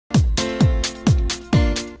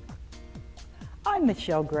I'm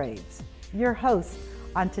Michelle Graves, your host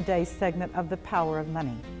on today's segment of The Power of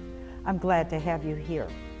Money. I'm glad to have you here.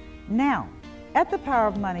 Now, at The Power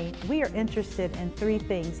of Money, we are interested in three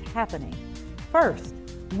things happening. First,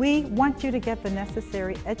 we want you to get the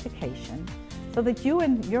necessary education so that you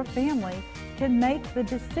and your family can make the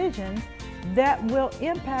decisions that will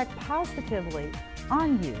impact positively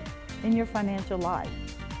on you in your financial life.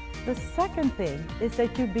 The second thing is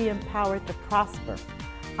that you be empowered to prosper.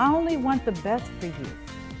 I only want the best for you.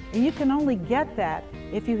 And you can only get that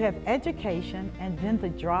if you have education and then the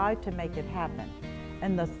drive to make it happen.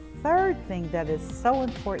 And the third thing that is so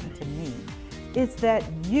important to me is that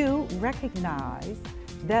you recognize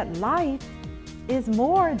that life is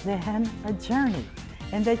more than a journey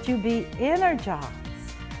and that you be energized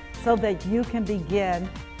so that you can begin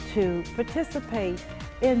to participate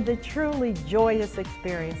in the truly joyous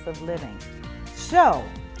experience of living. So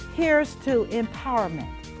here's to empowerment,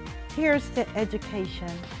 here's to education,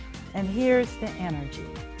 and here's to energy.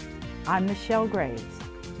 I'm Michelle Graves,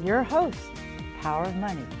 your host, Power of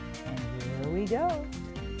Money, and here we go.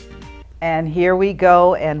 And here we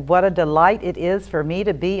go, and what a delight it is for me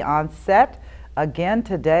to be on set again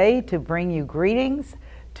today to bring you greetings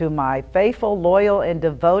to my faithful, loyal, and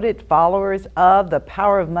devoted followers of The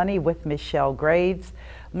Power of Money with Michelle Graves.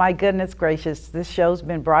 My goodness gracious, this show's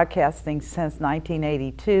been broadcasting since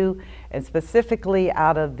 1982, and specifically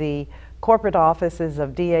out of the corporate offices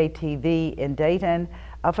of DATV in Dayton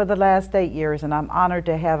for the last 8 years, and I'm honored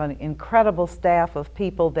to have an incredible staff of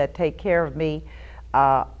people that take care of me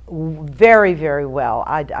very, very well.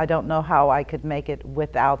 I don't know how I could make it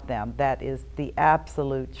without them. That is the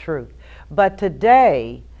absolute truth. But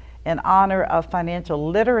today, in honor of Financial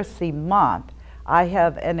Literacy Month, I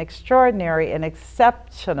have an extraordinary and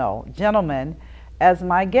exceptional gentleman as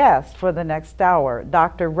my guest for the next hour,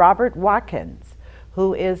 Dr. Robert Watkins,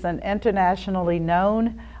 who is an internationally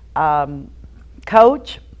known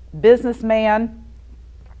coach, businessman,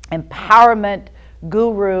 empowerment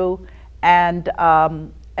guru, and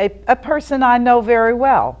a person I know very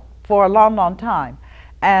well for a long, long time.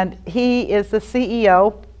 And he is the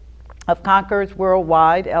CEO of Conquerors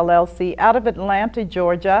Worldwide, LLC, out of Atlanta,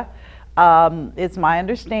 Georgia. It's my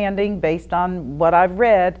understanding, based on what I've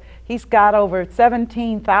read, he's got over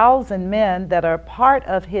 17,000 men that are part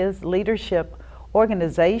of his leadership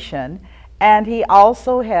organization. And he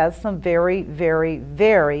also has some very, very,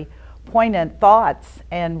 very poignant thoughts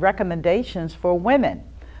and recommendations for women,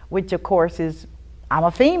 which of course is, I'm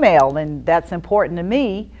a female, and that's important to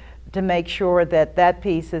me to make sure that that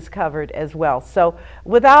piece is covered as well. So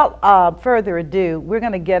without further ado, we're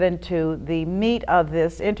going to get into the meat of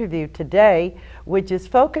this interview today, which is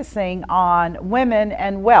focusing on women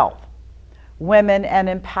and wealth, women and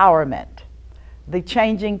empowerment, the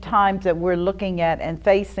changing times that we're looking at and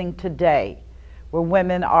facing today, where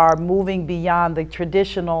women are moving beyond the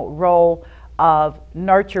traditional role of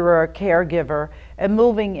nurturer, caregiver, and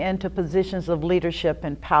moving into positions of leadership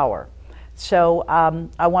and power. So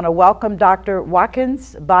I want to welcome Dr.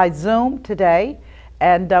 Watkins by Zoom today,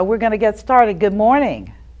 and we're going to get started. Good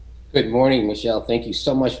morning. Good morning, Michelle. Thank you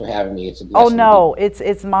so much for having me. It's a blessing. Oh no,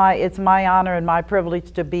 it's my honor and my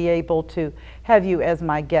privilege to be able to have you as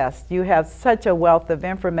my guest. You have such a wealth of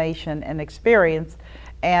information and experience,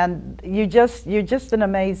 and you're just an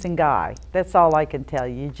amazing guy. That's all I can tell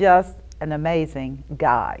you. You're just an amazing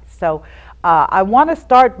guy. So I want to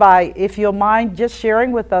start by, if you'll mind, just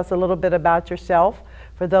sharing with us a little bit about yourself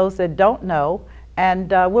for those that don't know,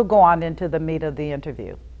 and we'll go on into the meat of the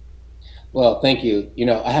interview. Well, thank you. You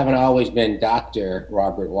know, I haven't always been Dr.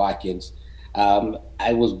 Robert Watkins.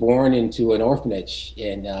 I was born into an orphanage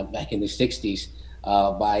back in the 60s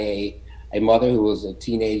by a mother who was a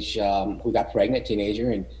who got pregnant,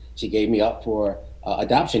 teenager, and she gave me up for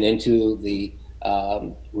adoption into the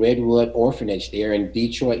Redwood Orphanage there in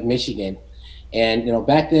Detroit, Michigan. And you know,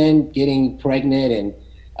 back then, getting pregnant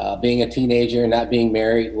and being a teenager and not being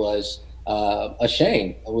married was a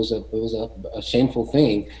shame. It was a shameful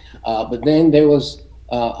thing. But then there was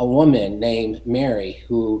a woman named Mary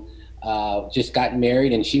who just got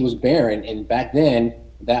married, and she was barren. And back then,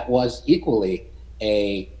 that was equally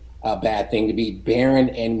a bad thing, to be barren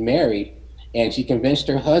and married. And she convinced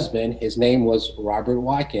her husband, his name was Robert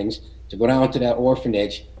Watkins, to go down to that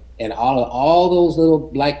orphanage. And all those little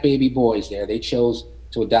black baby boys there, they chose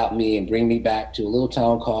to adopt me and bring me back to a little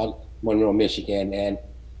town called Monroe, Michigan. And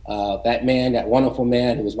that man, that wonderful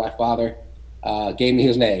man who was my father, gave me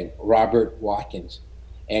his name, Robert Watkins.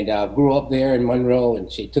 And grew up there in Monroe,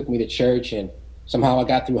 and she took me to church, and somehow I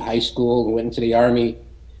got through high school and went into the Army,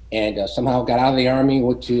 and somehow got out of the Army,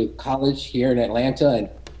 went to college here in Atlanta, and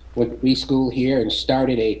went to B school here and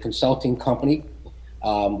started a consulting company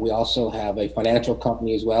We also have a financial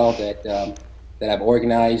company as well that I've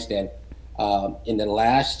organized. And in the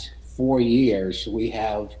last 4 years, we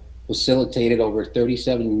have facilitated over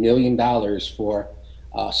 $37 million for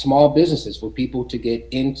small businesses, for people to get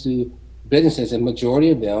into businesses, and majority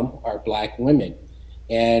of them are Black women.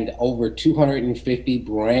 And over 250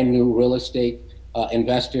 brand new real estate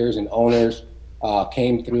investors and owners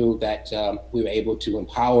came through that we were able to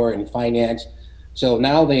empower and finance. So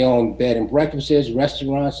now they own bed and breakfasts,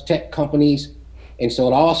 restaurants, tech companies. And so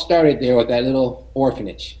it all started there with that little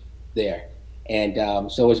orphanage there.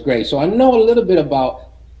 And so it's great. So I know a little bit about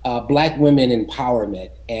Black women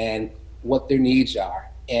empowerment and what their needs are.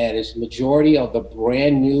 And it's majority of the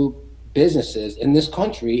brand new businesses in this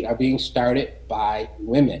country are being started by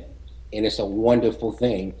women. And it's a wonderful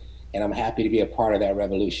thing. And I'm happy to be a part of that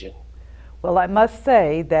revolution. Well, I must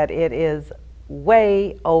say that it is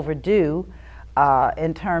way overdue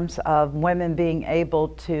in terms of women being able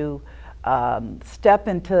to step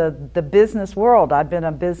into the business world. I've been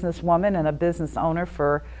a businesswoman and a business owner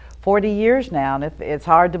for 40 years now, and it's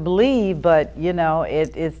hard to believe, but you know,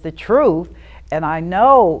 it's the truth. And I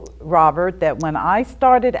know, Robert, that when I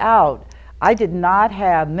started out, I did not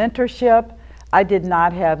have mentorship, I did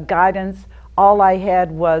not have guidance. All I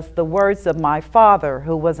had was the words of my father,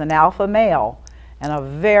 who was an alpha male and a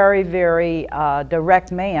very, very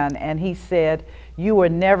direct man. And he said, "You were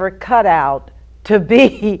never cut out to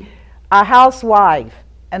be a housewife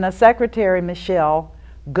and a secretary, Michelle.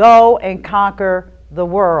 Go and conquer the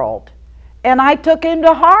world." And I took him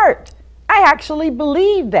to heart. I actually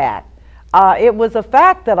believed that. It was a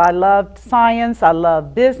fact that I loved science, I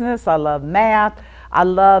loved business, I loved math, I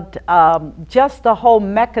loved just the whole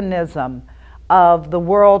mechanism of the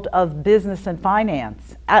world of business and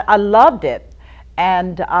finance. I loved it.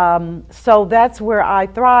 And so that's where I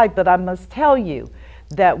thrive. But I must tell you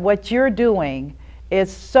that what you're doing is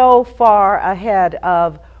so far ahead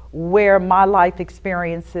of where my life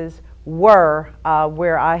experiences were,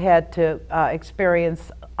 where I had to experience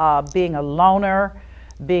being a loner,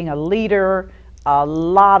 being a leader, a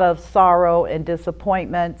lot of sorrow and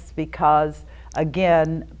disappointments because,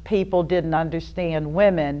 again, people didn't understand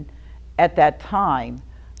women at that time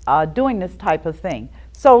doing this type of thing.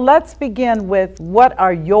 So let's begin with, what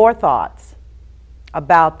are your thoughts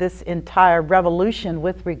about this entire revolution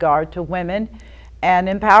with regard to women and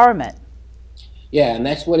empowerment? Yeah, and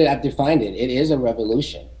that's what I've defined it. It is a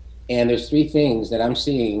revolution. And there's three things that I'm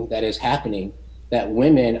seeing that is happening, that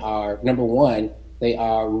women are, number one, they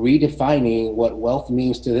are redefining what wealth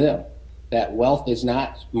means to them. That wealth is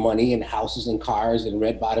not money and houses and cars and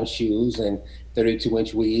red bottom shoes and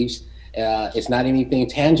 32-inch weaves. It's not anything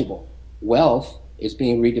tangible. Wealth is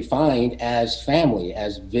being redefined as family,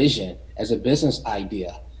 as vision, as a business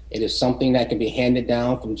idea. It is something that can be handed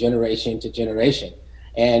down from generation to generation.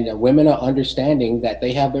 And women are understanding that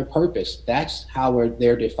they have their purpose. That's how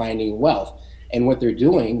they're defining wealth. And what they're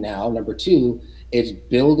doing now, number two, is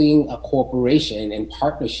building a corporation and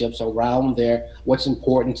partnerships around what's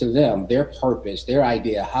important to them, their purpose, their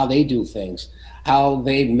idea, how they do things, how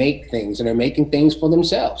they make things, and they're making things for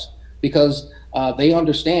themselves because they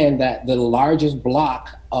understand that the largest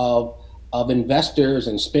block of investors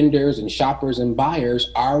and spenders and shoppers and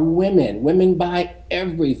buyers are women. Women buy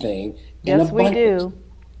everything. Yes, we do.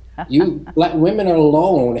 Black women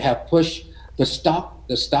alone have pushed the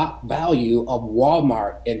stock value of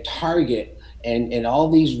Walmart and Target and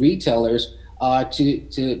all these retailers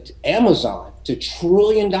to Amazon, to $1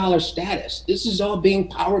 trillion status. This is all being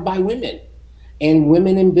powered by women and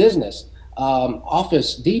women in business.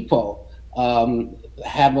 Office Depot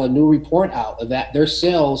have a new report out that their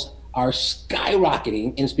sales are skyrocketing,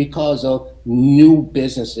 and it's because of new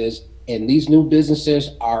businesses, and these new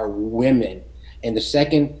businesses are women. And the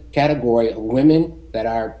second category of women that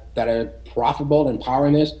are profitable and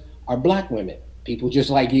powering this are Black women, people just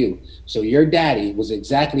like you. So your daddy was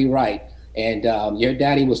exactly right. And your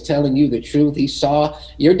daddy was telling you the truth.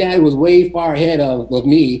 Your daddy was way far ahead of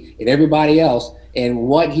me and everybody else. And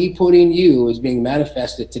what he put in you is being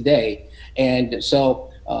manifested today. And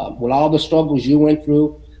so with all the struggles you went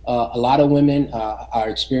through, a lot of women are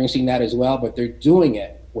experiencing that as well, but they're doing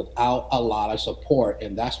it without a lot of support.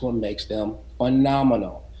 And that's what makes them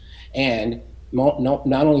phenomenal. And not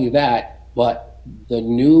only that, but the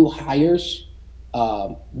new hires,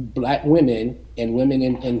 Black women and women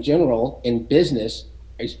in general in business,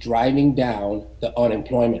 is driving down the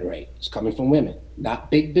unemployment rate. It's coming from women,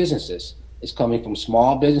 not big businesses. It's coming from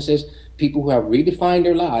small businesses, people who have redefined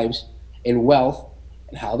their lives in wealth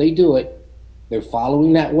and how they do it. They're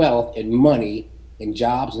following that wealth, and money and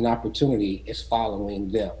jobs and opportunity is following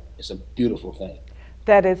them. It's a beautiful thing.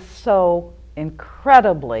 That is so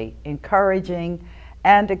incredibly encouraging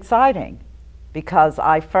and exciting, because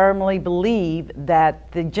I firmly believe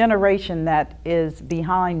that the generation that is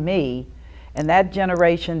behind me and that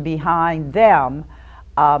generation behind them,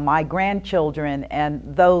 my grandchildren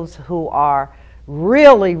and those who are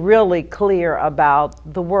really, really clear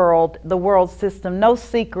about the world system, no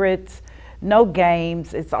secrets, no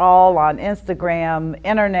games, it's all on Instagram,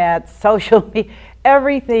 internet, social media,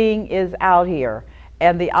 everything is out here.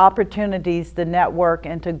 And the opportunities to network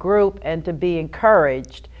and to group and to be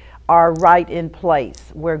encouraged are right in place,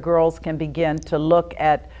 where girls can begin to look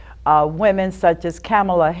at women such as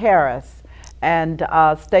Kamala Harris and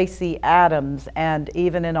Stacey Adams, and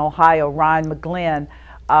even in Ohio, Ryan McGlynn,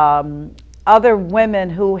 other women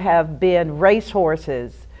who have been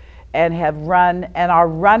racehorses and have run and are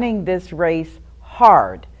running this race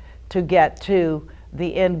hard to get to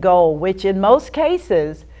the end goal, which in most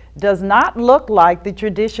cases does not look like the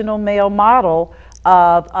traditional male model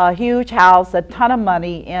of a huge house, a ton of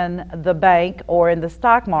money in the bank or in the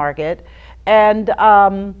stock market, and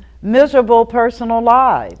miserable personal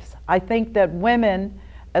lives. I think that women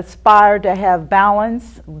aspire to have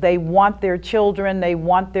balance. They want their children, they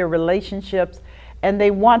want their relationships, and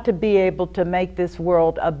they want to be able to make this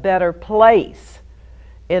world a better place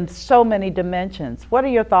in so many dimensions. What are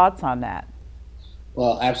your thoughts on that?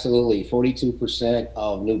 Well, absolutely. 42%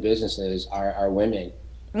 of new businesses are women.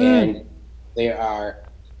 And there are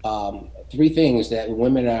three things that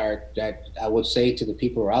women are, that I would say to the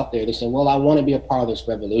people who are out there. They say, well, I want to be a part of this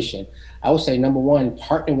revolution. I would say, number one,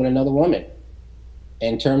 partner with another woman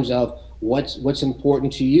in terms of what's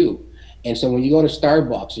important to you. And so when you go to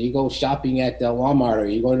Starbucks, or you go shopping at Walmart, or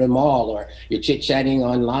you go to the mall, or you're chit-chatting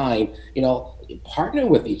online, partner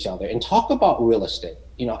with each other and talk about real estate.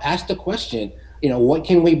 Ask the question, what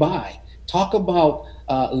can we buy? Talk about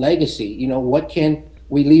legacy. What can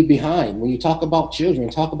we leave behind? When you talk about children,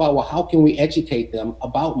 talk about, well, how can we educate them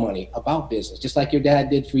about money, about business, just like your dad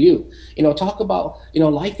did for you? Talk about,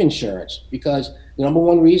 life insurance, because the number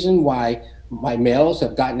one reason why my males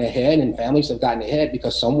have gotten ahead and families have gotten ahead,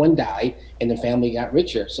 because someone died and the family got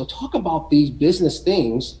richer. So talk about these business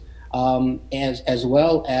things as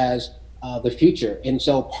well as the future. And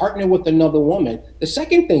so partner with another woman. The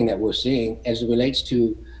second thing that we're seeing as it relates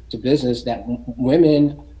to business, that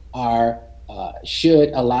women should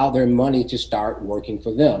allow their money to start working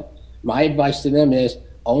for them. My advice to them is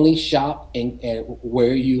only shop and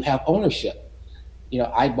where you have ownership.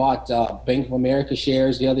 I bought Bank of America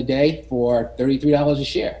shares the other day for $33 a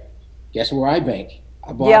share. Guess where I bank?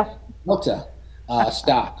 I bought Delta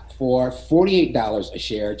stock for $48 a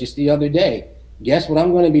share just the other day. Guess what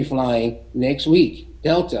I'm going to be flying next week?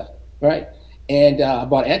 Delta, right? And I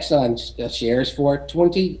bought Exxon shares for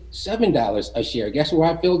 $27 a share. Guess where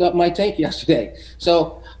I filled up my tank yesterday?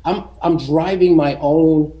 So I'm driving my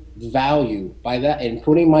own value by that and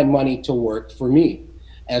putting my money to work for me,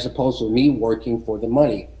 as opposed to me working for the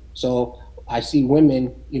money. So I see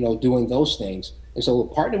women, doing those things. And so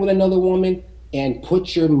partner with another woman and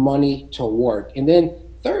put your money to work. And then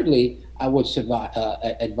thirdly, I would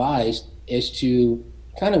advise is to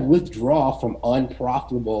kind of withdraw from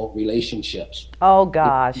unprofitable relationships. Oh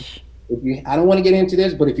gosh. I don't want to get into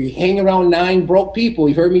this, but if you hang around 9 broke people,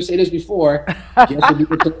 you've heard me say this before, guess what you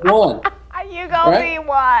get one. You gonna be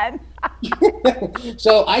one.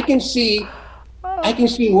 So I can see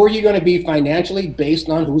where you're going to be financially based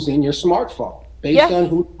on who's in your smartphone, based on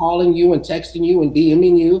who's calling you and texting you and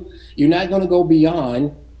DMing you. You're not going to go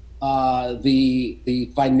beyond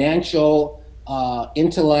the financial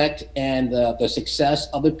intellect and the success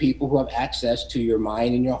of the people who have access to your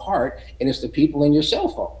mind and your heart, and it's the people in your cell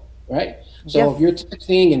phone, right? So if you're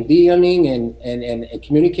texting and DMing and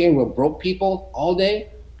communicating with broke people all day,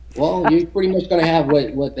 well, you're pretty much going to have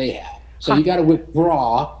what they have. So you got to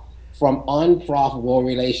withdraw from unprofitable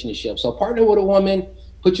relationships. So partner with a woman,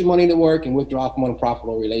 put your money to work, and withdraw from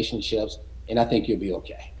unprofitable relationships, and I think you'll be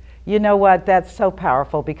okay. You know what? That's so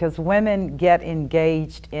powerful, because women get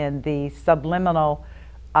engaged in the subliminal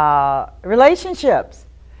relationships.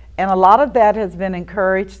 And a lot of that has been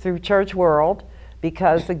encouraged through church world,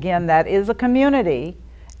 because again, that is a community,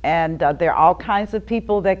 and there are all kinds of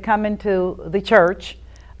people that come into the church,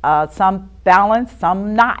 some balanced,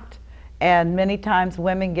 some not. And many times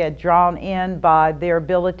women get drawn in by their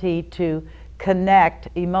ability to connect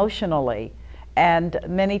emotionally. And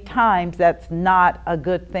many times that's not a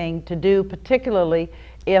good thing to do, particularly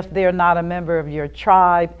if they're not a member of your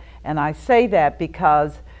tribe. And I say that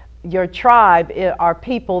because your tribe are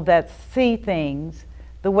people that see things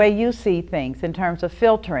the way you see things in terms of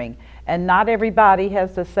filtering. And not everybody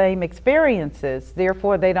has the same experiences,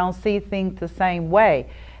 therefore they don't see things the same way.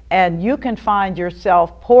 and you can find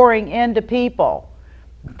yourself pouring into people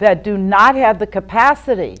that do not have the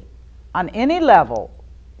capacity on any level,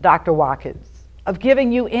 Dr. Watkins, of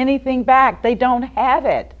giving you anything back. They don't have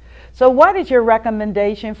it. So what is your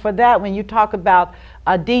recommendation for that when you talk about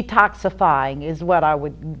detoxifying is what I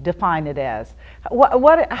would define it as?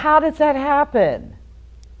 How does that happen?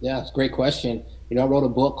 Yeah, it's a great question. I wrote a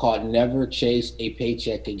book called Never Chase a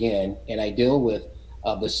Paycheck Again, and I deal with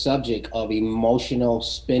the subject of emotional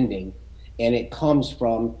spending, and it comes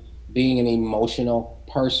from being an emotional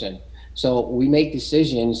person. So we make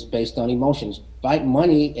decisions based on emotions.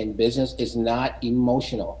 Money in business is not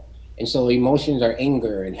emotional. And so emotions are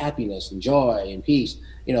anger and happiness and joy and peace.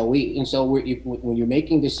 When you're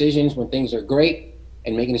making decisions when things are great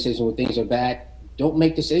and making decisions when things are bad, don't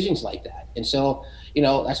make decisions like that. And so,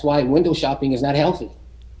 that's why window shopping is not healthy.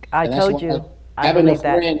 I And that's told why you. I having a believe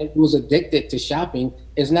that. friend who's addicted to shopping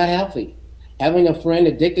is not healthy. Having a friend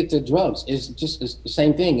addicted to drugs is the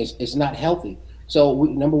same thing. It's not healthy. So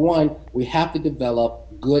number one, we have to develop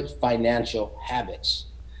good financial habits.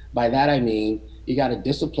 By that I mean you got to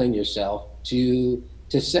discipline yourself to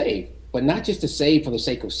save, but not just to save for the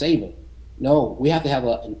sake of saving. No, we have to have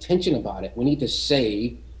an intention about it. We need to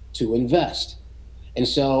save to invest. And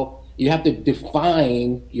so you have to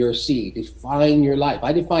define your seed, define your life.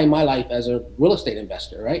 I define my life as a real estate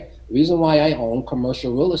investor, right? The reason why I own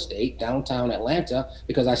commercial real estate downtown Atlanta,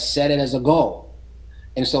 because I set it as a goal.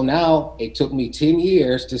 And so now it took me 10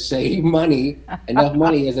 years to save money, enough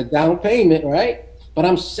money as a down payment, right? But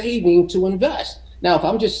I'm saving to invest. Now, if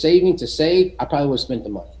I'm just saving to save, I probably would have spent the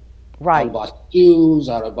money. I would have bought shoes,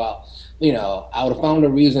 I would have found a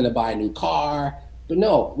reason to buy a new car. But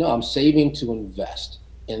no, I'm saving to invest.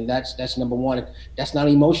 And that's number one. That's not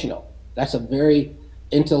emotional. That's a very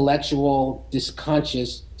intellectual,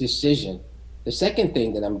 disconscious decision. The second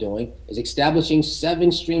thing that I'm doing is establishing 7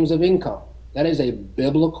 streams of income. That is a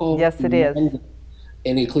biblical. Yes, it is.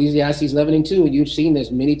 In Ecclesiastes 11:2, you've seen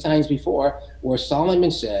this many times before, where Solomon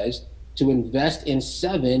says to invest in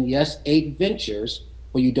 7, yes, 8 ventures,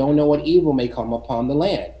 for you don't know what evil may come upon the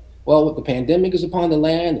land. Well, the pandemic is upon the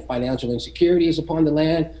land, the financial insecurity is upon the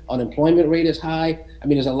land, unemployment rate is high. I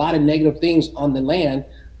mean, there's a lot of negative things on the land,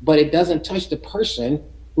 but it doesn't touch the person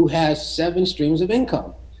who has 7 streams of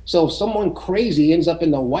income. So if someone crazy ends up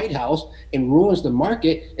in the White House and ruins the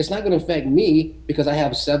market, it's not going to affect me because I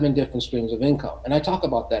have 7 different streams of income. And I talk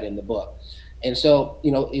about that in the book. And so,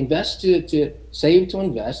 invest to save to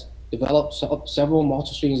invest, develop several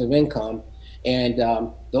multi streams of income. And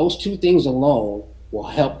those 2 things alone will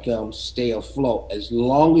help them stay afloat as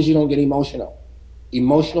long as you don't get emotional.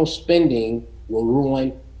 Emotional spending will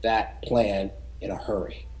ruin that plan in a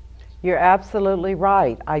hurry. You're absolutely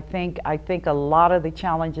right. I think a lot of the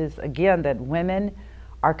challenges, again, that women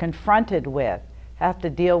are confronted with have to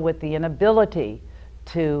deal with the inability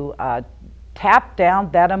to tap down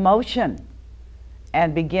that emotion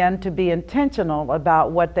and begin to be intentional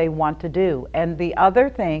about what they want to do. And the other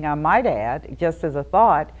thing I might add, just as a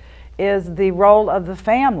thought, is the role of the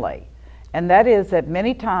family. And that is that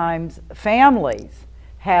many times families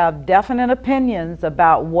have definite opinions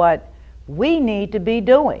about what we need to be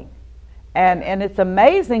doing. And it's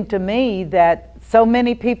amazing to me that so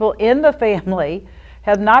many people in the family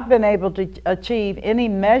have not been able to achieve any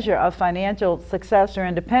measure of financial success or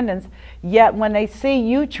independence, yet when they see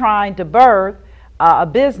you trying to birth a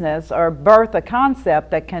business or birth a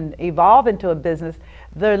concept that can evolve into a business,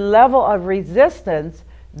 the level of resistance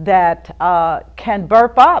that can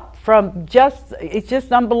burp up from it's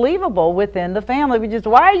just unbelievable within the family.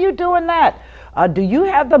 Why are you doing that? Do you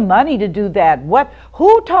have the money to do that?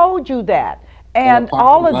 Who told you that? And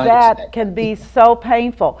all of that can be so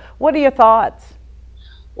painful. What are your thoughts?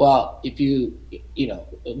 Well, the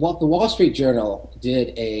Wall Street Journal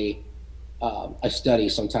did a study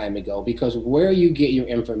some time ago, because where you get your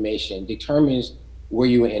information determines where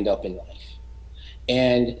you end up in life.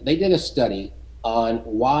 And they did a study on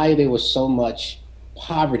why there was so much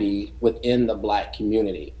poverty within the Black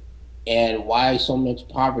community and why so much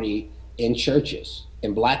poverty in churches,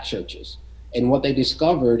 in Black churches. And what they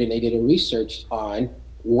discovered, and they did a research on,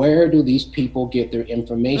 where do these people get their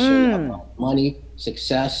information about money,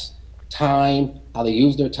 success, time, how they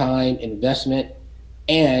use their time, investment,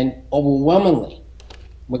 and overwhelmingly,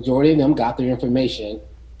 majority of them got their information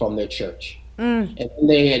from their church. And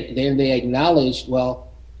then they acknowledged, well,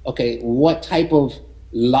 okay, what type of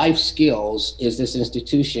life skills is this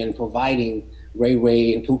institution providing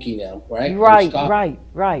Ray and Pookie now, right?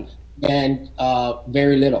 Right. And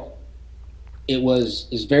very little.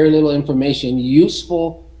 It's very little information,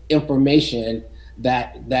 useful information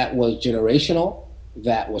that was generational,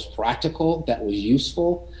 that was practical, that was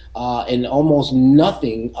useful, and almost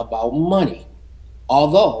nothing about money.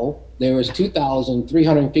 Although there is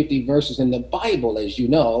 2,350 verses in the Bible, as you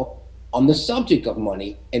know, on the subject of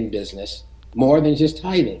money and business, more than just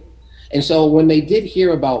tithing. And so when they did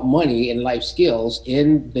hear about money and life skills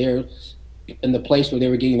in the place where they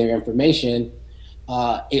were getting their information,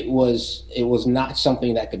 it was not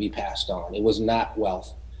something that could be passed on. It was not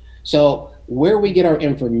wealth. So where we get our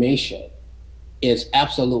information is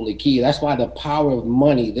absolutely key. That's why the power of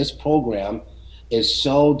money, this program, is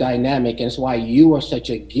so dynamic, and it's why you are such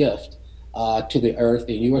a gift to the earth,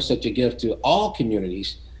 and you are such a gift to all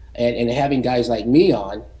communities. And having guys like me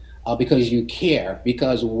on, because you care,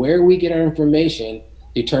 because where we get our information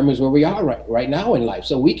determines where we are right now in life.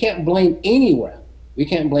 So we can't blame anyone. We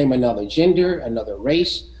can't blame another gender, another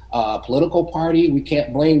race, political party. We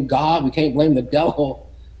can't blame God. We can't blame the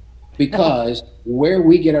devil, because where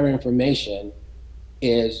we get our information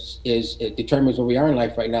is it determines where we are in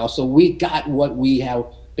life right now. So we got what we have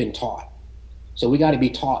been taught. So we got to be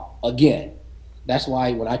taught again. That's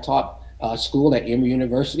why when I taught school at Emory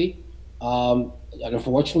University,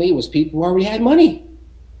 unfortunately, it was people who already had money.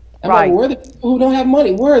 I'm Right. like, where are the people who don't have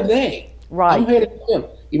money? Where are they? Right. I'm here to tell them.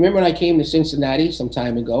 You remember when I came to Cincinnati some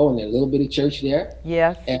time ago, and a little bitty church there,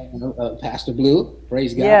 Yes. and Pastor Blue,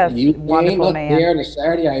 praise God, Yes, you wonderful came up man. there on a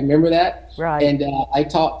Saturday. I remember that. Right. And I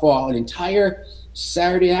taught for an entire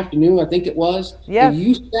Saturday afternoon, I think it was. Yes. And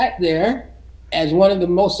you sat there as one of the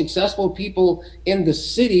most successful people in the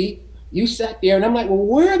city. You sat there, and I'm like, well,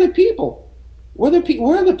 where are the people? Where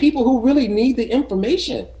are the people who really need the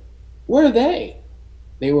information? Where are they?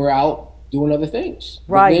 They were out doing other things.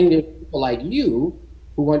 Right. But then there's people like you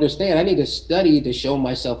who understand I need to study to show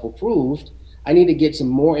myself approved. I need to get some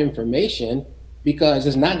more information, because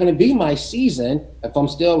it's not going to be my season if I'm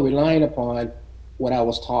still relying upon what I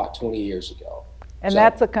was taught 20 years ago. And So,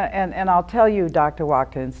 that's and I'll tell you, Dr.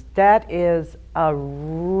 Watkins, that is a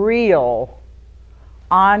real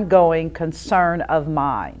ongoing concern of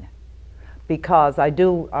mine, because I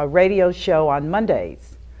do a radio show on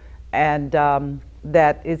Mondays, and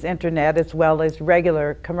that is internet as well as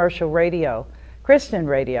regular commercial radio, Christian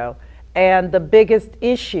radio. And the biggest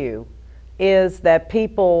issue is that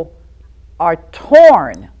people are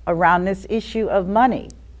torn around this issue of money.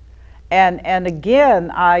 And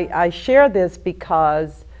again, I share this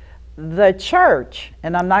because the church,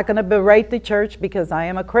 and I'm not going to berate the church because I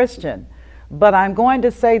am a Christian, but I'm going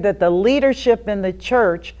to say that the leadership in the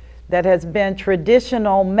church that has been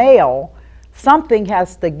traditional male, something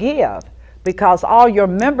has to give, because all your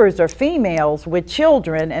members are females with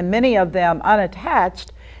children, and many of them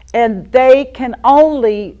unattached, and they can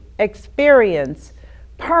only experience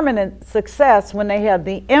permanent success when they have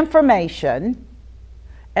the information,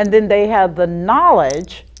 and then they have the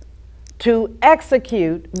knowledge to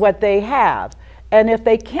execute what they have. And if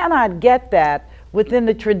they cannot get that within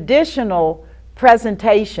the traditional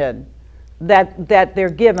presentation that they're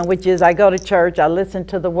given, which is I go to church, I listen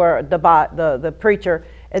to the word, the preacher,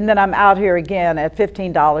 and then I'm out here again at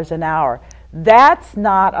 $15 an hour. That's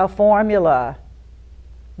not a formula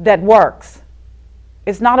that works.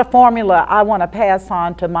 It's not a formula I want to pass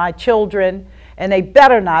on to my children, and they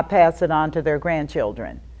better not pass it on to their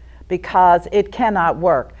grandchildren, because it cannot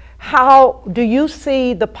work. How do you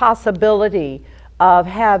see the possibility of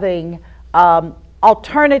having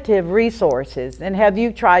alternative resources, and have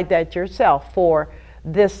you tried that yourself for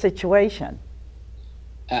this situation?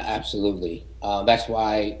 Absolutely. That's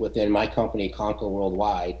why within my company, Conquer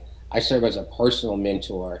Worldwide, I serve as a personal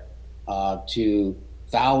mentor to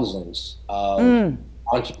thousands of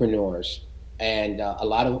entrepreneurs, and a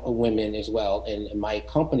lot of women as well. In my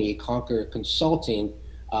company, Conquer Consulting,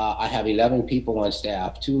 I have 11 people on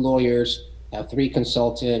staff, 2 lawyers, have 3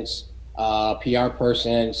 consultants, PR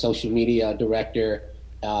person, social media director,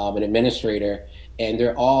 an administrator, and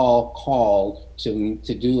they're all called to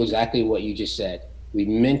do exactly what you just said. We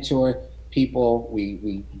mentor people.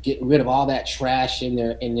 We get rid of all that trash in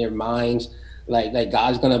their minds, like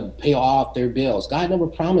God's gonna pay off their bills. God never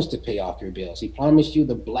promised to pay off your bills. He promised you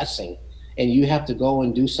the blessing, and you have to go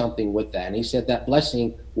and do something with that. And he said that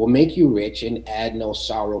blessing will make you rich and add no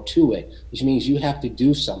sorrow to it, which means you have to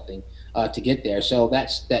do something to get there. So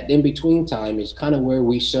that in between time is kind of where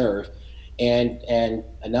we serve. And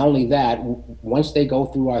not only that, once they go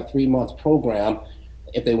through our 3-month program,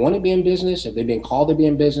 if they want to be in business, if they've been called to be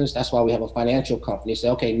in business, that's why we have a financial company. Say,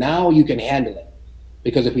 okay, now you can handle it.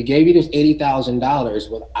 Because if we gave you this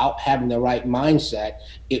 $80,000 without having the right mindset,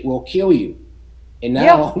 it will kill you. And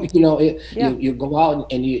now, you go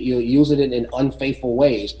out and you use it in unfaithful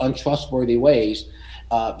ways, untrustworthy ways.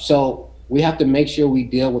 So we have to make sure we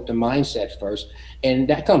deal with the mindset first. And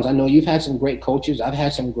that comes, I know you've had some great coaches. I've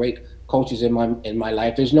had some great coaches in my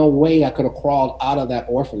life. There's no way I could have crawled out of that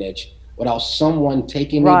orphanage without someone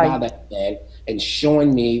taking me by Right. the hand and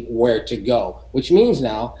showing me where to go. Which means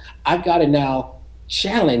now I've got to now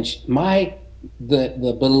challenge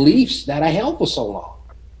the beliefs that I held for so long.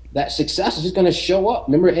 That success is just going to show up.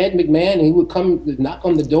 Remember Ed McMahon? He would come knock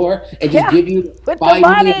on the door and just Yeah. give you With the money.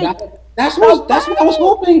 $5 million. That's what I was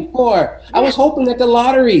hoping for. I was hoping that the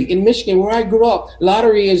lottery in Michigan, where I grew up,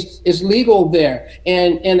 lottery is legal there,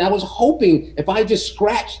 and I was hoping if I just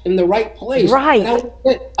scratched in the right place, Right. that I would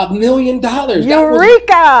get $1 million.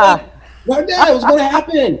 Eureka! That was going to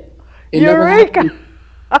happen. It never Eureka! happened.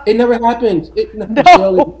 It never happened.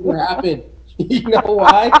 Michelle, No. it never happened. You know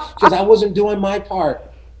why? Because I wasn't doing my part,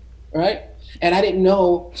 right? And I didn't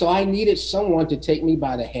know, so I needed someone to take me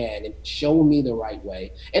by the hand and show me the right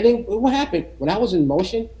way. And then what happened? When I was in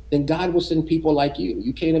motion, then God will send people like you.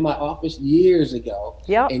 You came to my office years ago,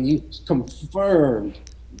 Yep. and you confirmed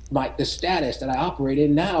the status that I operate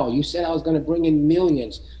in now. You said I was going to bring in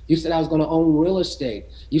millions. You said I was going to own real estate.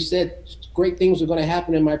 You said great things were going to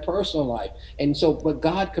happen in my personal life. And so, but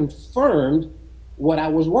God confirmed what I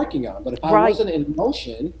was working on. But if I Right. wasn't in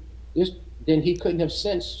motion, then he couldn't have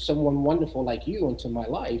sent someone wonderful like you into my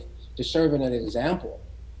life to serve as an example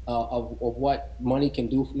of what money can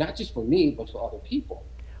do, not just for me, but for other people.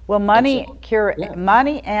 Well, And so, yeah,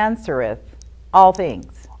 money answereth all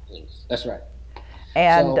things. that's right.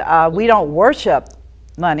 And So, we don't worship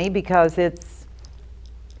money because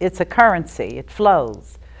it's a currency, it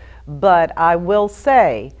flows. But I will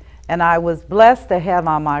say, and I was blessed to have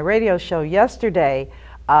on my radio show yesterday,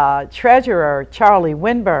 Treasurer Charlie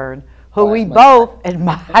Winburn, who we both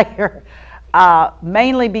admire,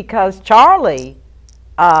 mainly because Charlie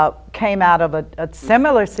came out of a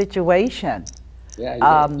similar situation.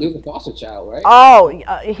 yeah, he was a foster child, right? Oh,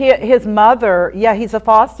 his mother, yeah, he's a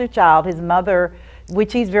foster child. His mother,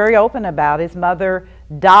 which he's very open about, his mother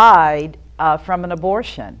died from an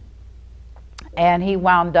abortion. And he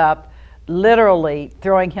wound up literally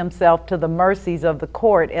throwing himself to the mercies of the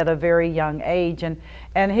court at a very young age.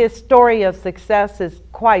 And his story of success is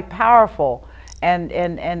quite powerful.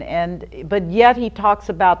 But yet he talks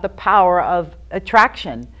about the power of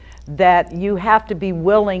attraction, that you have to be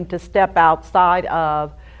willing to step outside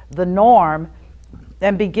of the norm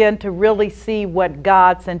and begin to really see what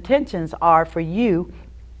God's intentions are for you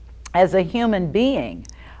as a human being.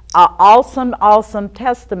 Awesome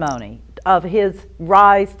testimony of his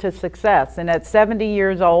rise to success. And at 70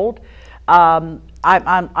 years old,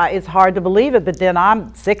 it's hard to believe it, but then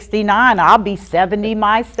I'm 69, I'll be 70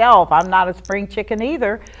 myself. I'm not a spring chicken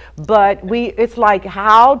either, but it's like,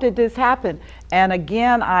 how did this happen? And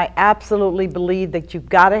again, I absolutely believe that you've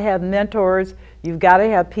got to have mentors, you've got to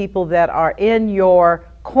have people that are in your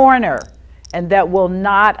corner and that will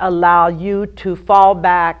not allow you to fall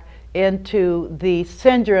back into the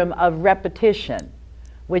syndrome of repetition,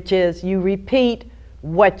 which is you repeat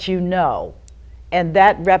what you know. And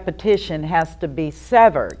that repetition has to be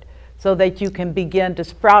severed so that you can begin to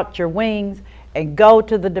sprout your wings and go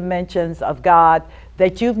to the dimensions of God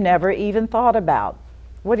that you've never even thought about.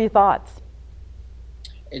 What are your thoughts?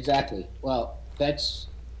 Exactly. Well, that's,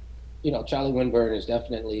 Charlie Winburn is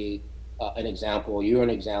definitely an example. You're an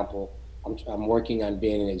example. I'm working on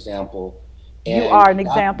being an example. You are an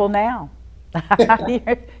example now. You're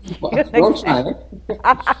an example.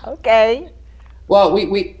 Okay. Well,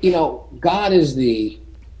 God is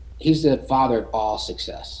he's the father of all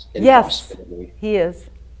success and Yes, prosperity. he is.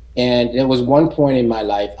 And there was one point in my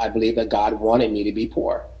life, I believe that God wanted me to be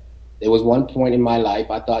poor. There was one point in my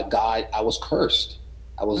life, I thought I was cursed.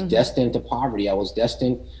 I was destined to poverty. I was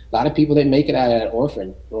destined. A lot of people didn't make it out of that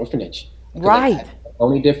orphanage. Right. The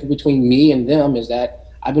only difference between me and them is that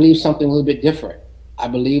I believe something a little bit different. I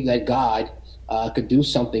believe that God could do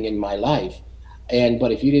something in my life.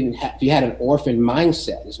 But if you had an orphan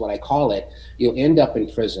mindset, is what I call it, you'll end up in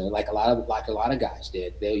prison, like a lot of guys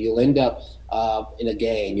did. You'll end up in a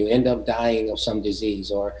gang. You end up dying of some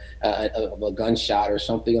disease or of a gunshot or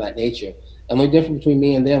something of that nature. And the difference between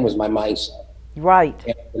me and them was my mindset. Right.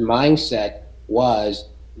 And the mindset was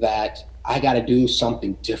that I got to do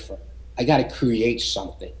something different. I got to create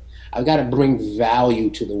something. I've got to bring value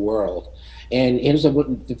to the world. And here's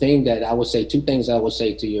the thing that I would say, two things I would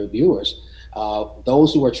say to your viewers.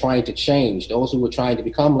 Those who are trying to change, those who are trying to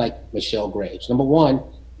become like Michelle Graves. Number one,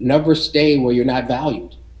 never stay where you're not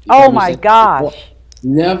valued. Oh my gosh.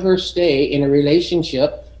 Never stay in a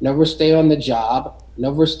relationship, never stay on the job,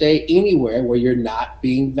 never stay anywhere where you're not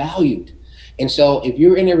being valued. And so if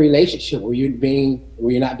you're in a relationship where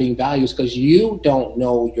you're not being valued, it's because you don't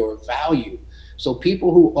know your value. So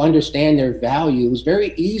people who understand their value, it's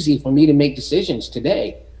very easy for me to make decisions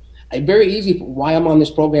today. Very easy why I'm on this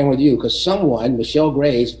program with you, because someone, Michelle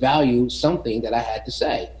Grace, valued something that I had to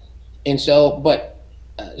say. And so, but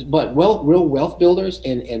real wealth builders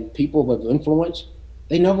and people of influence,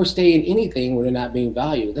 they never stay in anything where they're not being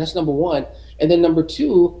valued. That's number one. And then number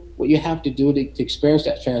two, what you have to do to experience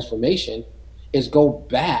that transformation is go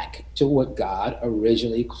back to what God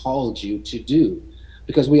originally called you to do.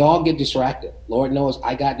 Because we all get distracted. Lord knows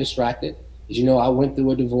I got distracted. As you know, I went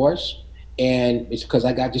through a divorce, and it's because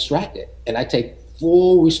I got distracted. And I take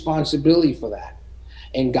full responsibility for that.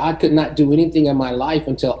 And God could not do anything in my life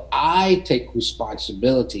until I take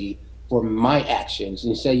responsibility for my actions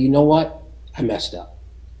and say, you know what? I messed up.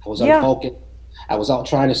 I was Yeah. unfocused. I was out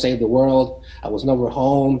trying to save the world. I was never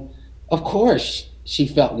home. Of course, she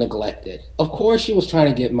felt neglected. Of course, she was trying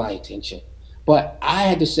to get my attention. But I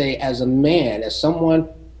had to say, as a man, as someone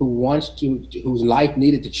whose life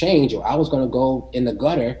needed to change, or I was going to go in the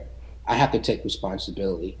gutter, I have to take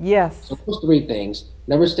responsibility. Yes. So those three things: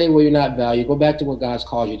 never stay where you're not valued. Go back to what God's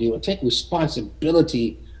called you to do, and take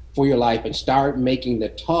responsibility for your life, and start making the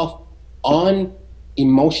tough,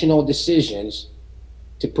 unemotional decisions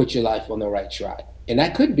to put your life on the right track. And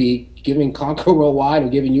that could be giving Conquer Worldwide or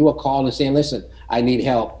giving you a call and saying, listen, I need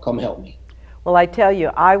help. Come help me. Well, I tell you,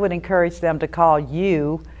 I would encourage them to call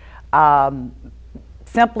you um,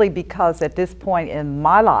 simply because at this point in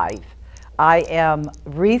my life, I am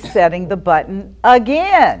resetting the button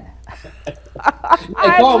again. Hey,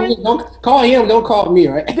 call me. Don't call him. Don't call me,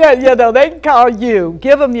 right? Yeah, no, they can call you.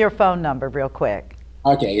 Give them your phone number real quick.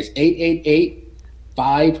 Okay, it's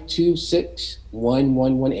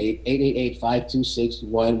 888-526-1118.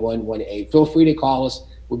 888-526-1118. Feel free to call us.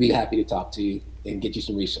 We'll be happy to talk to you and get you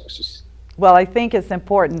some resources. Well, I think it's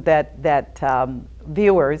important that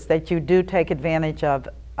viewers, that you do take advantage of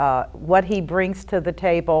what he brings to the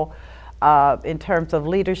table in terms of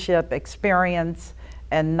leadership, experience,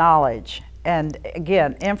 and knowledge. And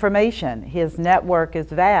again, information. His network is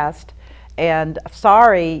vast. And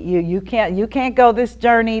sorry, you can't go this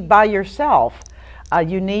journey by yourself.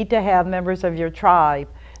 You need to have members of your tribe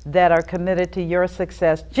that are committed to your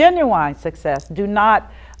success, genuine success. Do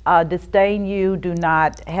not disdain you, do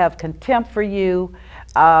not have contempt for you.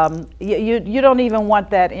 You don't even want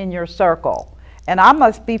that in your circle. And I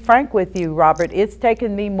must be frank with you, Robert, it's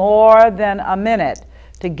taken me more than a minute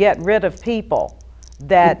to get rid of people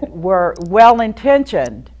that were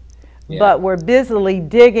well-intentioned, but were busily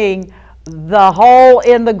digging the hole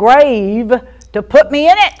in the grave to put me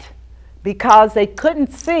in it because they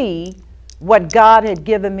couldn't see what God had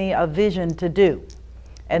given me a vision to do.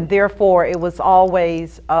 And therefore, it was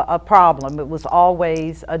always a problem. It was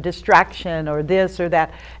always a distraction or this or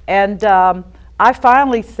that. And I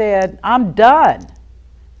finally said, I'm done.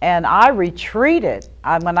 And I retreated.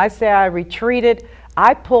 When I say I retreated,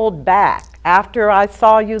 I pulled back. After I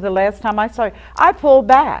saw you the last time I saw you, I pulled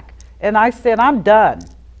back. And I said, I'm done.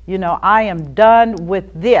 You know, I am done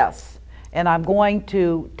with this. And I'm going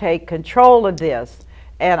to take control of this.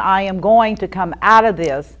 And I am going to come out of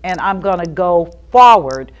this, and I'm going to go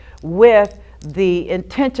forward with the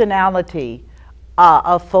intentionality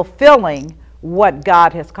of fulfilling what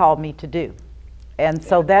God has called me to do. And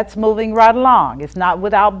so that's moving right along. It's not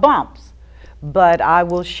without bumps, but I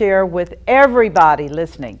will share with everybody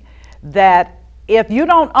listening that if you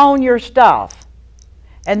don't own your stuff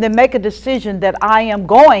and then make a decision that I am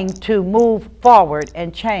going to move forward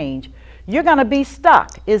and change, you're going to be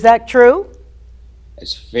stuck. Is that true?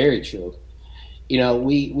 It's very true. You know,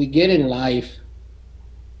 we get in life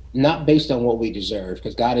not based on what we deserve,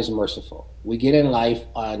 because God is merciful. We get in life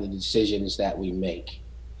on the decisions that we make.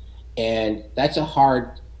 And that's a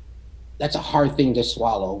hard thing to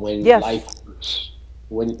swallow when life hurts.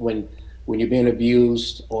 When you're being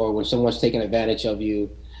abused, or when someone's taking advantage of you.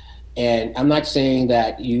 And I'm not saying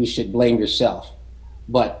that you should blame yourself,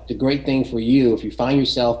 but the great thing for you, if you find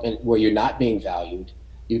yourself in where you're not being valued,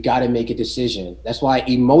 you've got to make a decision. That's why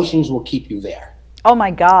emotions will keep you there. Oh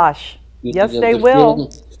my gosh. Yes, they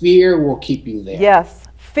will. Fear will keep you there. Yes,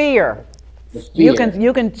 fear. You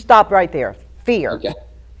can stop right there. Fear. Okay.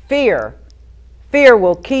 Fear. Fear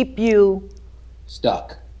will keep you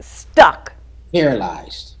stuck.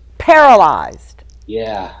 Paralyzed.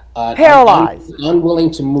 Yeah. Paralyzed.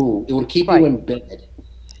 Unwilling to move. It will keep you in bed.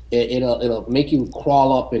 It'll make you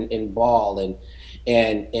crawl up and ball, and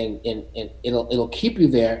it'll keep you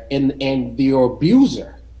there, and your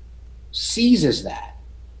abuser seizes that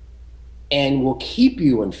and will keep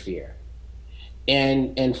you in fear.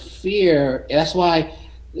 And fear, that's why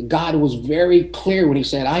God was very clear when he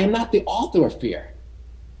said, I am not the author of fear.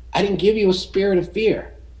 I didn't give you a spirit of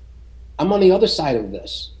fear. I'm on the other side of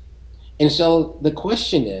this. And so the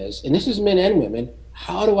question is, and this is men and women,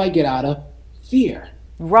 how do I get out of fear?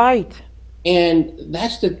 Right. And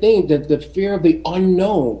that's the thing, that the fear of the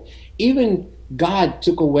unknown. Even God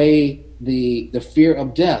took away the fear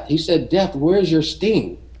of death. He said, death, where's your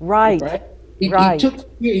sting? Right. Right? He Right. took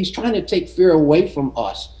fear, he's trying to take fear away from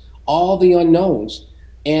us, all the unknowns.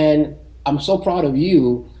 And I'm so proud of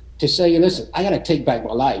you to say, listen, I got to take back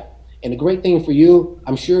my life. And the great thing for you,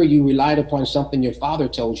 I'm sure you relied upon something your father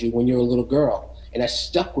told you when you were a little girl, and that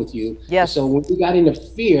stuck with you. And Yes. so when you got into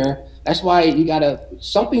fear, that's why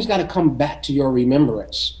something's got to come back to your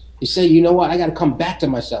remembrance. You say, you know what? I got to come back to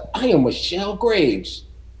myself. I am Michelle Graves.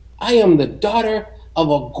 I am the daughter of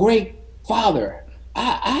a great father.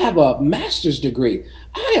 I have a master's degree.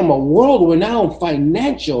 I am a world-renowned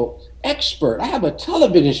financial expert. I have a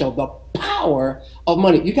television show, The Power of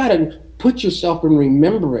Money. You got to put yourself in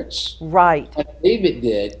remembrance, Right. like David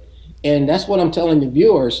did. And that's what I'm telling the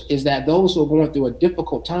viewers, is that those who are going through a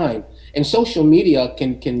difficult time, and social media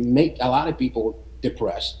can make a lot of people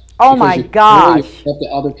depressed Oh because my you're comparing gosh. yourself to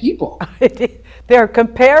other people. They're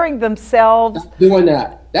comparing themselves. Stop doing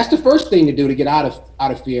that. That's the first thing to do to get out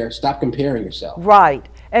of fear. Stop comparing yourself. Right.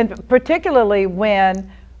 And particularly when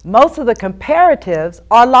most of the comparatives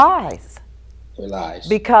are lies, For lies.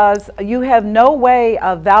 because you have no way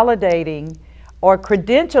of validating or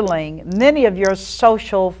credentialing many of your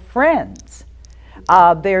social friends.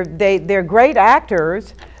 They're great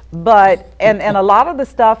actors, but and a lot of the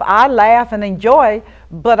stuff I laugh and enjoy,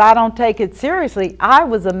 but I don't take it seriously. I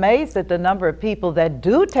was amazed at the number of people that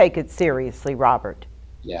do take it seriously, Robert.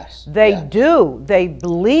 Yes. They Yeah. do. They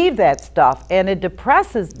believe that stuff, and it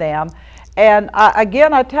depresses them. And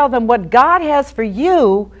again, I tell them what God has for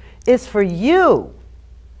you is for you.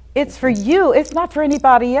 It's for you. It's not for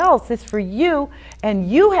anybody else. It's for you.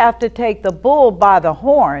 And you have to take the bull by the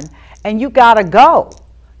horn, and you got to go.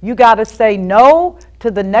 You got to say no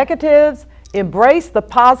to the negatives, embrace the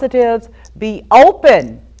positives, be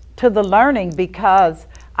open to the learning, because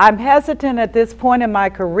I'm hesitant at this point in my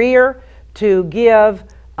career to give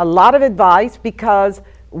a lot of advice, because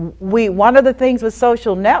one of the things with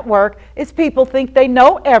social network is people think they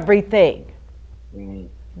know everything. Mhm.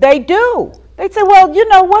 They do. They say, well, you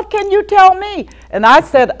know, what can you tell me? And I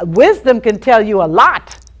said, wisdom can tell you a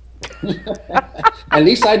lot. At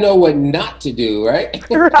least I know what not to do, right?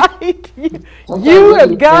 Right? Sometimes You wisdom have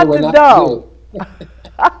will tell got what to not know. do.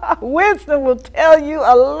 Wisdom will tell you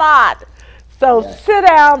a lot. So Yes. sit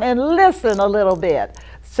down and listen a little bit.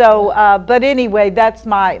 So, but anyway, that's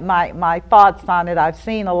my thoughts on it. I've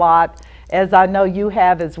seen a lot, as I know you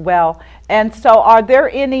have as well. And so are there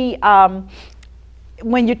any,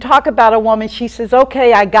 when you talk about a woman, she says,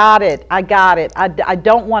 okay, I got it. I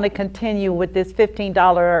don't want to continue with this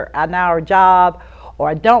 $15 an hour job, or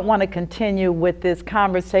I don't want to continue with this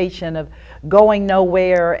conversation of going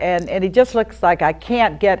nowhere, and it just looks like I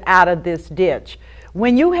can't get out of this ditch.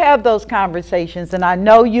 When you have those conversations, and I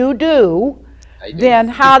know you do, I do. then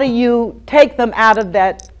how do you take them out of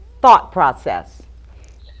that thought process?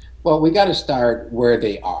 Well, we got to start where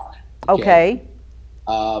they are. Okay.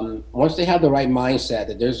 Once they have the right mindset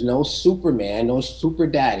that there's no Superman, no super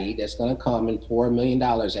daddy that's going to come and pour $1 million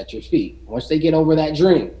at your feet. Once they get over that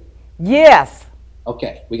dream, Yes.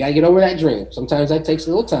 okay, we got to get over that dream. Sometimes that takes a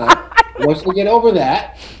little time. Once we get over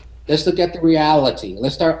that, let's look at the reality.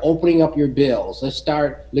 Let's start opening up your bills. Let's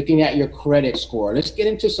start looking at your credit score. Let's get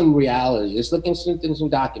into some reality. Let's look into some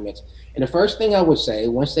documents. And the first thing I would say,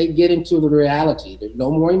 once they get into the reality, there's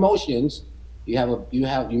no more emotions. You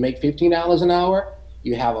make $15 an hour.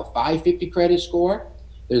 You have a 550 credit score.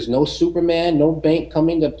 There's no Superman, no bank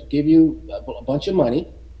coming to give you a bunch of money.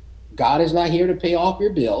 God is not here to pay off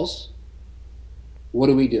your bills. What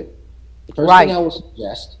do we do? The first Right. thing I would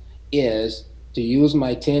suggest is to use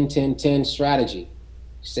my 10-10-10 strategy.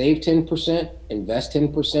 Save 10%, invest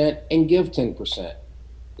 10%, and give 10%.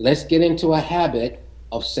 Let's get into a habit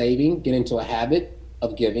of saving, get into a habit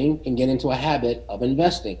of giving, and get into a habit of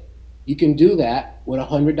investing. You can do that with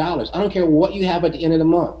 $100. I don't care what you have at the end of the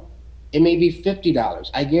month. It may be $50.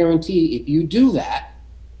 I guarantee if you do that,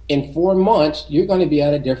 in 4 months, you're going to be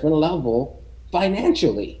at a different level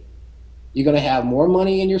financially. You're going to have more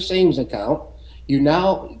money in your savings account. Your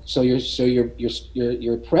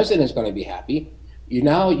president is going to be happy. You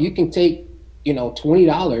can take,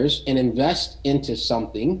 $20 and invest into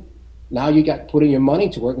something. Now you got putting your money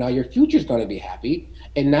to work. Now your future is going to be happy.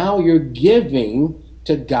 And now you're giving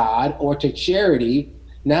to God or to charity.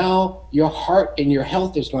 Now your heart and your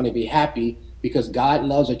health is going to be happy because God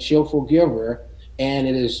loves a cheerful giver. And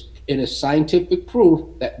it is scientific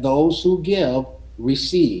proof that those who give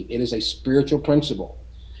receive. It is a spiritual principle.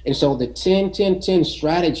 And so the 10-10-10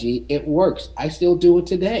 strategy, it works. I still do it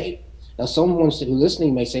today. Now, someone who's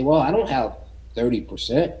listening may say, well, I don't have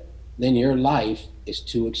 30%. Then your life is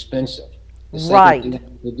too expensive. The second thing Right. you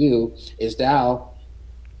have to do is now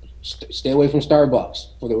stay away from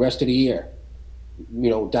Starbucks for the rest of the year.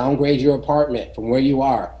 Downgrade your apartment from where you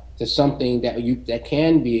are to something that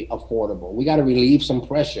can be affordable. We got to relieve some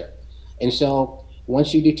pressure. And so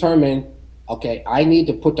once you determine, okay, I need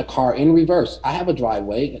to put the car in reverse. I have a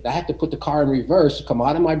driveway. I have to put the car in reverse to come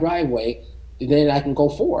out of my driveway, then I can go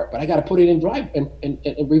forward. But I got to put it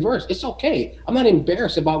in reverse. It's okay. I'm not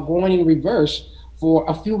embarrassed about going in reverse for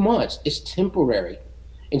a few months. It's temporary.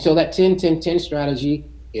 And so that 10-10-10 strategy,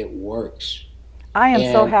 it works. I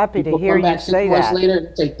am so And happy to people hear come you back six say months that. later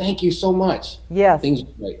and say, thank you so much. Yes. Things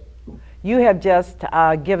are great. You have just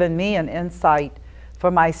given me an insight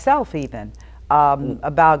for myself even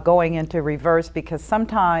about going into reverse, because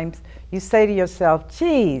sometimes you say to yourself,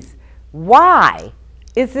 geez, why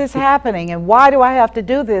is this happening and why do I have to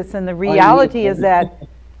do this? And the reality is that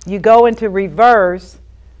you go into reverse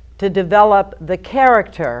to develop the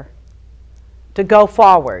character to go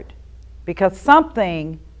forward, because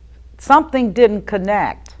something didn't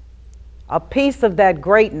connect. A piece of that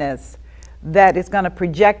greatness that is going to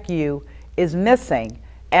project you is missing,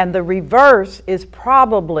 and the reverse is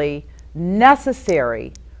probably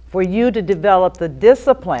necessary for you to develop the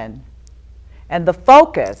discipline and the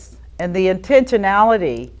focus and the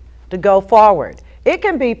intentionality to go forward. It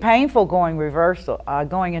can be painful going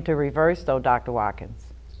into reverse, though, Dr. Watkins.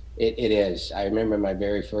 It is. I remember my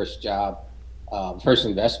very first job, first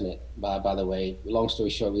investment, by the way. Long story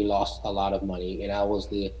short, we lost a lot of money, and I was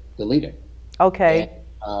the leader. And Okay,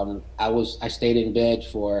 I stayed in bed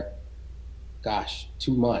for, gosh,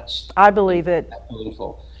 2 months. I It was believe it. that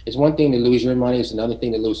painful. It's one thing to lose your money. It's another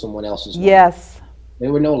thing to lose someone else's money. Yes,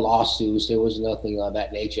 There were no lawsuits. There was nothing of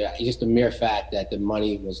that nature. It's just the mere fact that the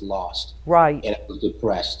money was lost, right. and I was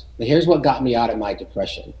depressed. But here's what got me out of my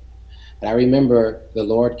depression. And I remember the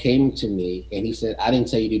Lord came to me and he said, I didn't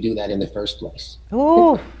tell you to do that in the first place.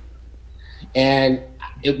 Ooh, And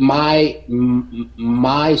my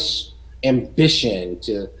ambition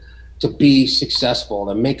to be successful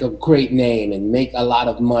and make a great name and make a lot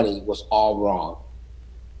of money was all wrong.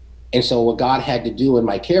 And so what God had to do in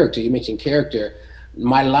my character, you mentioned character,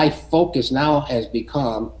 my life focus now has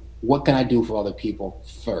become, what can I do for other people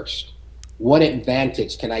first? What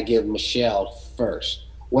advantage can I give Michelle first?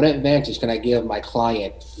 What advantage can I give my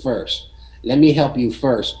client first? Let me help you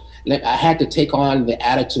first. I had to take on the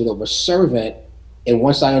attitude of a servant. And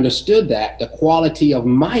once I understood that, the quality of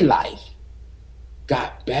my life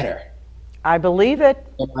got better. I believe it.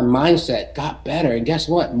 And my mindset got better. And guess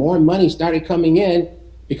what? More money started coming in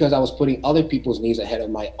because I was putting other people's needs ahead of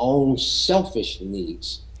my own selfish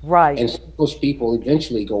needs. Right. And selfish people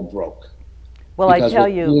eventually go broke. Well, I Because tell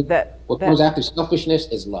you what comes after selfishness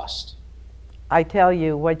is lust. I tell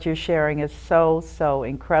you, what you're sharing is so, so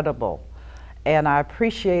incredible. And I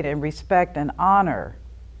appreciate and respect and honor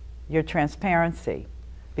your transparency,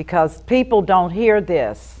 because people don't hear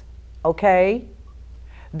this, okay?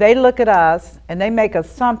 They look at us and they make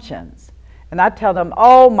assumptions. And I tell them,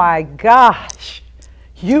 oh my gosh,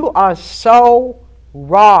 you are so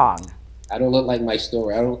wrong. I don't look like my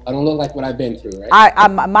story. I don't look like what I've been through, right?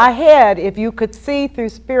 My head, if you could see through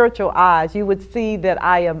spiritual eyes, you would see that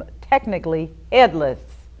I am technically headless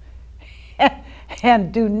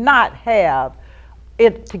and do not have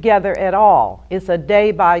it together at all. It's a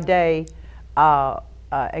day-by-day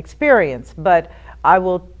experience, but I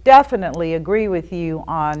will definitely agree with you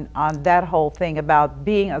on that whole thing about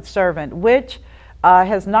being a servant, which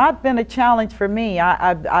has not been a challenge for me.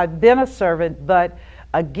 I've been a servant, but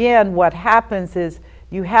again, what happens is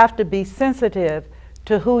you have to be sensitive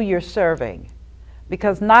to who you're serving,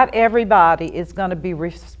 because not everybody is going to be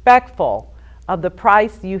respectful of the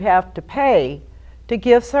price you have to pay to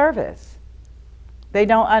give service. They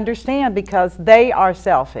don't understand because they are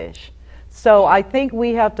selfish. So I think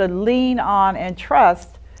we have to lean on and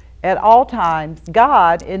trust at all times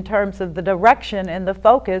God in terms of the direction and the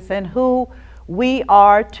focus and who we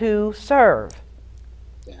are to serve.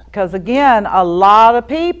 Because again, a lot of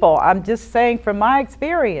people, I'm just saying from my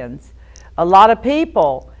experience, a lot of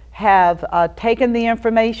people have taken the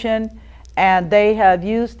information and they have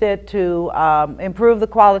used it to improve the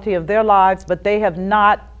quality of their lives, but they have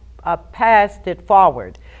not passed it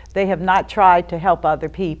forward. They have not tried to help other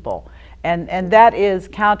people. And that is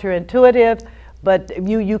counterintuitive, but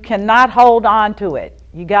you cannot hold on to it.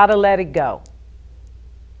 You got to let it go.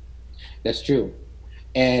 That's true.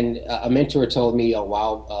 And a mentor told me a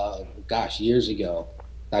while, gosh, years ago,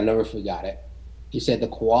 I never forgot it. He said, the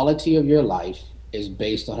quality of your life is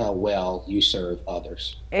based on how well you serve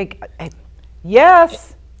others. It- it-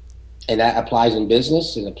 yes, And that applies in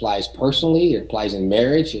business, it applies personally, it applies in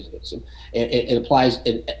marriage, it applies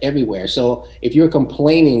everywhere. So if you're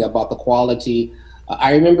complaining about the quality,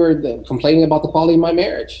 I remember complaining about the quality of my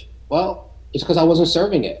marriage. Well, it's because I wasn't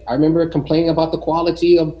serving it. I remember complaining about the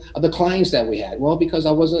quality of the clients that we had. Well, because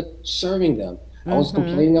I wasn't serving them. I was mm-hmm.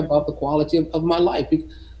 complaining about the quality of my life.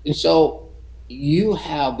 And so you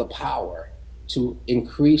have the power to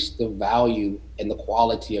increase the value and the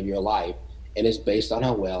quality of your life, and it's based on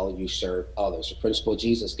how well you serve others. The principle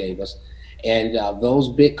Jesus gave us, and those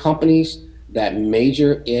big companies that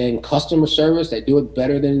major in customer service, that do it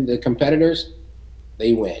better than the competitors,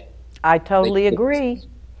 they win. I They, totally agree.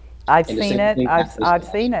 I've and the seen same it. thing happens I've to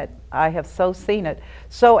us. seen it. I have so seen it.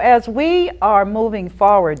 So as we are moving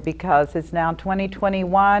forward, because it's now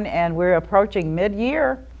 2021 and we're approaching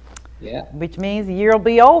mid-year, Yeah. which means the year will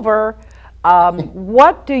be over,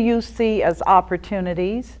 what do you see as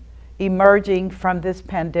opportunities emerging from this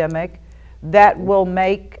pandemic that will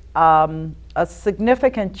make a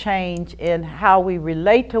significant change in how we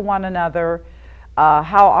relate to one another,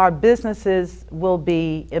 how our businesses will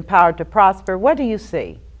be empowered to prosper? What do you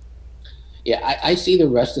see? Yeah, I see the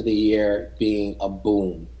rest of the year being a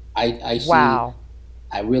boom. I see, Wow,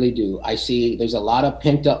 I really do. I see there's a lot of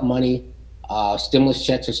pent up money. Stimulus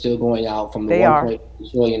checks are still going out from the they are.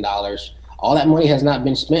 1.2 trillion dollars. All that money has not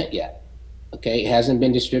been spent yet. Okay, it hasn't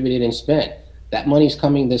been distributed and spent. That money's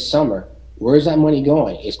coming this summer. Where is that money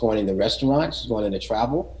going? It's going into restaurants. It's going into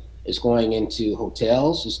travel. It's going into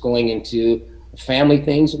hotels. It's going into family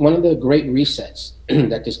things. One of the great resets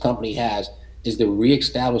that this company has is the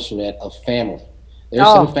reestablishment of family. There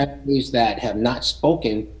are some Oh, families that have not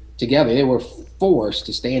spoken together. They were forced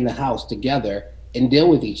to stay in the house together and deal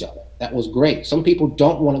with each other. That was great. Some people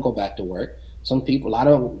don't want to go back to work. Some people, a lot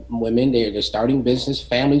of women, they're starting business.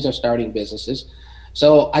 Families are starting businesses.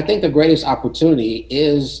 So I think the greatest opportunity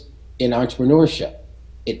is in entrepreneurship.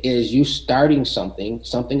 It is you starting something,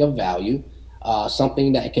 something of value,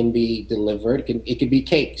 something that can be delivered. It could be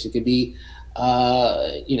cakes. It could be,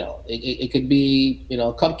 it could be,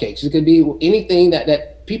 cupcakes. It could be anything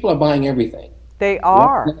that people are buying everything. they Right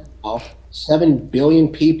are. now, 7 billion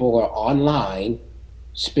people are online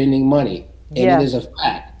spending money, and it is Yes. a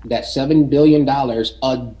fact that $7 billion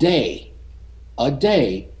a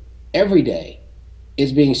day, every day,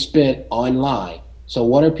 is being spent online. So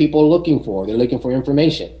what are people looking for? They're looking for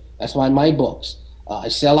information. That's why my books, I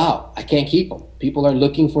sell out. I can't keep them. People are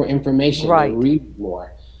looking for information. They Right. read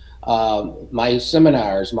more. My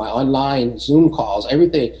seminars, my online Zoom calls,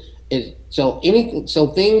 everything is so anything.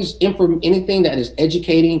 So anything that is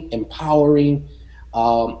educating, empowering,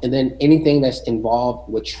 and then anything that's involved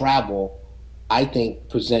with travel, I think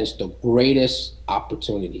presents the greatest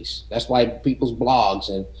opportunities. That's why people's blogs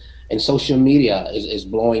and social media is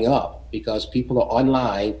blowing up, because people are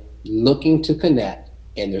online looking to connect,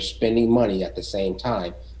 and they're spending money at the same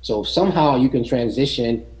time. So if somehow you can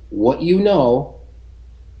transition what you know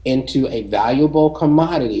into a valuable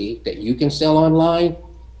commodity that you can sell online,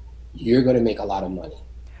 you're going to make a lot of money.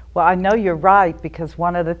 Well, I know you're right, because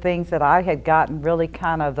one of the things that I had gotten really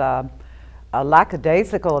kind of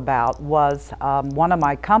lackadaisical about was one of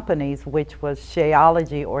my companies, which was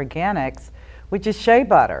Shayeology Organics, which is shea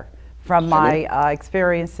butter, from Sure. my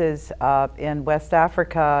experiences in West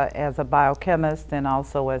Africa as a biochemist and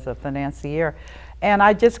also as a financier. And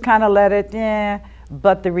I just kind of let it,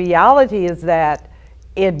 but the reality is that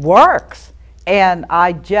it works, and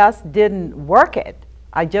I just didn't work it.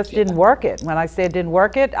 I just Yeah. didn't work it. When I say didn't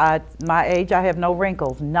work it, my age, I have no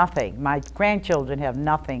wrinkles, nothing. My grandchildren have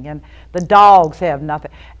nothing, and the dogs have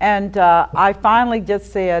nothing. And I finally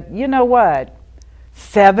just said, you know what?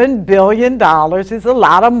 $7 billion is a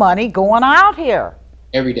lot of money going out here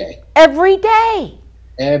Every day. every day.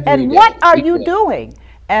 Every And what day. are you doing?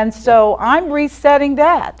 And so I'm resetting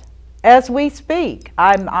that as we speak.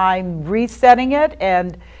 I'm resetting it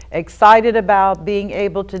and excited about being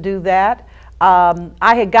able to do that.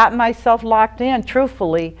 I had gotten myself locked in,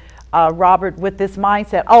 truthfully, Robert, with this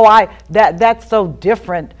mindset. Oh, that's so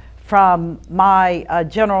different from my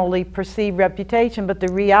generally perceived reputation. But the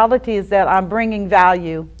reality is that I'm bringing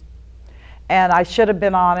value, and I should have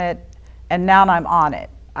been on it, and now I'm on it.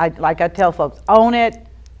 Like I tell folks, own it.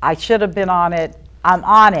 I should have been on it. I'm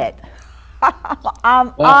on it.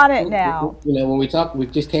 I'm Well, on it now. when we talk, we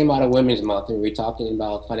just came out of Women's Month, and we're talking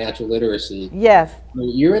about financial literacy. Yes, I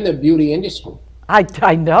mean, you're in the beauty industry.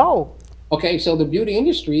 I know. Okay, so the beauty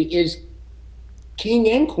industry is king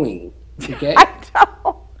and queen. Okay, I know.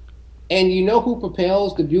 And you know who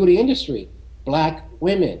propels the beauty industry? Black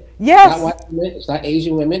women. It's not Yes. white women, it's not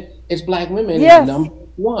Asian women, it's black women is Yes. number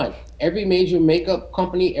one. Every major makeup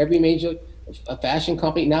company, every major fashion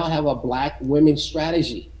company now have a black women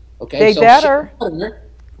strategy. Okay, They so shit, better.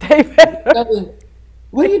 They better.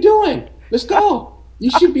 what are you doing? Let's go.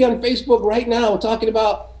 You should be on Facebook right now talking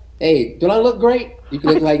about, hey, do I look great? You can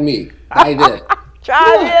look like me. Buy this.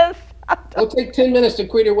 Try Yeah. this. It'll take 10 minutes to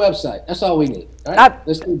create your website. That's all we need. All right? I,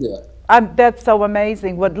 Let's go do it. That's so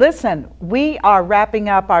amazing. Well, listen, we are wrapping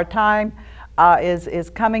up. Our time is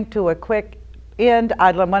coming to a quick end.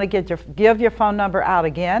 I want to give your phone number out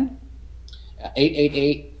again.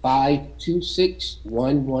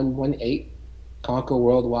 888-526-1118.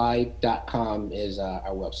 ConquerWorldwide.com is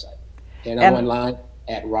our website. And I'm online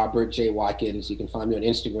at Robert J. Watkins. You can find me on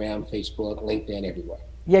Instagram, Facebook, LinkedIn, everywhere.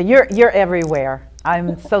 Yeah, you're everywhere.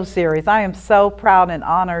 I'm so serious. I am so proud and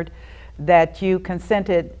honored that you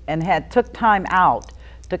consented and took time out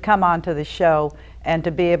to come onto the show and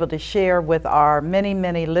to be able to share with our many,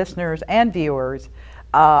 many listeners and viewers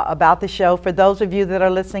about the show. For those of you that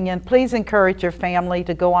are listening in, please encourage your family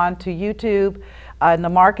to go on to YouTube in the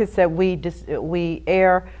markets that we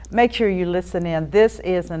air. Make sure you listen in. This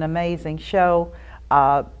is an amazing show.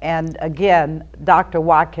 And again, Dr.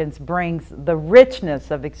 Watkins brings the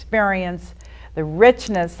richness of experience, the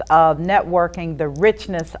richness of networking, the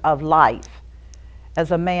richness of life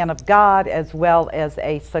as a man of God as well as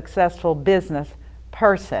a successful business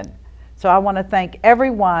person. So I want to thank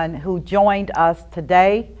everyone who joined us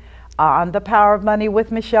today on The Power of Money with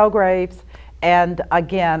Michelle Graves. And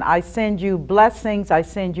again, I send you blessings, I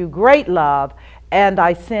send you great love, and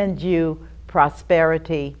I send you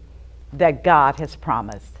prosperity that God has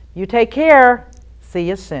promised. You take care. See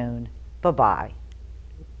you soon. Bye-bye.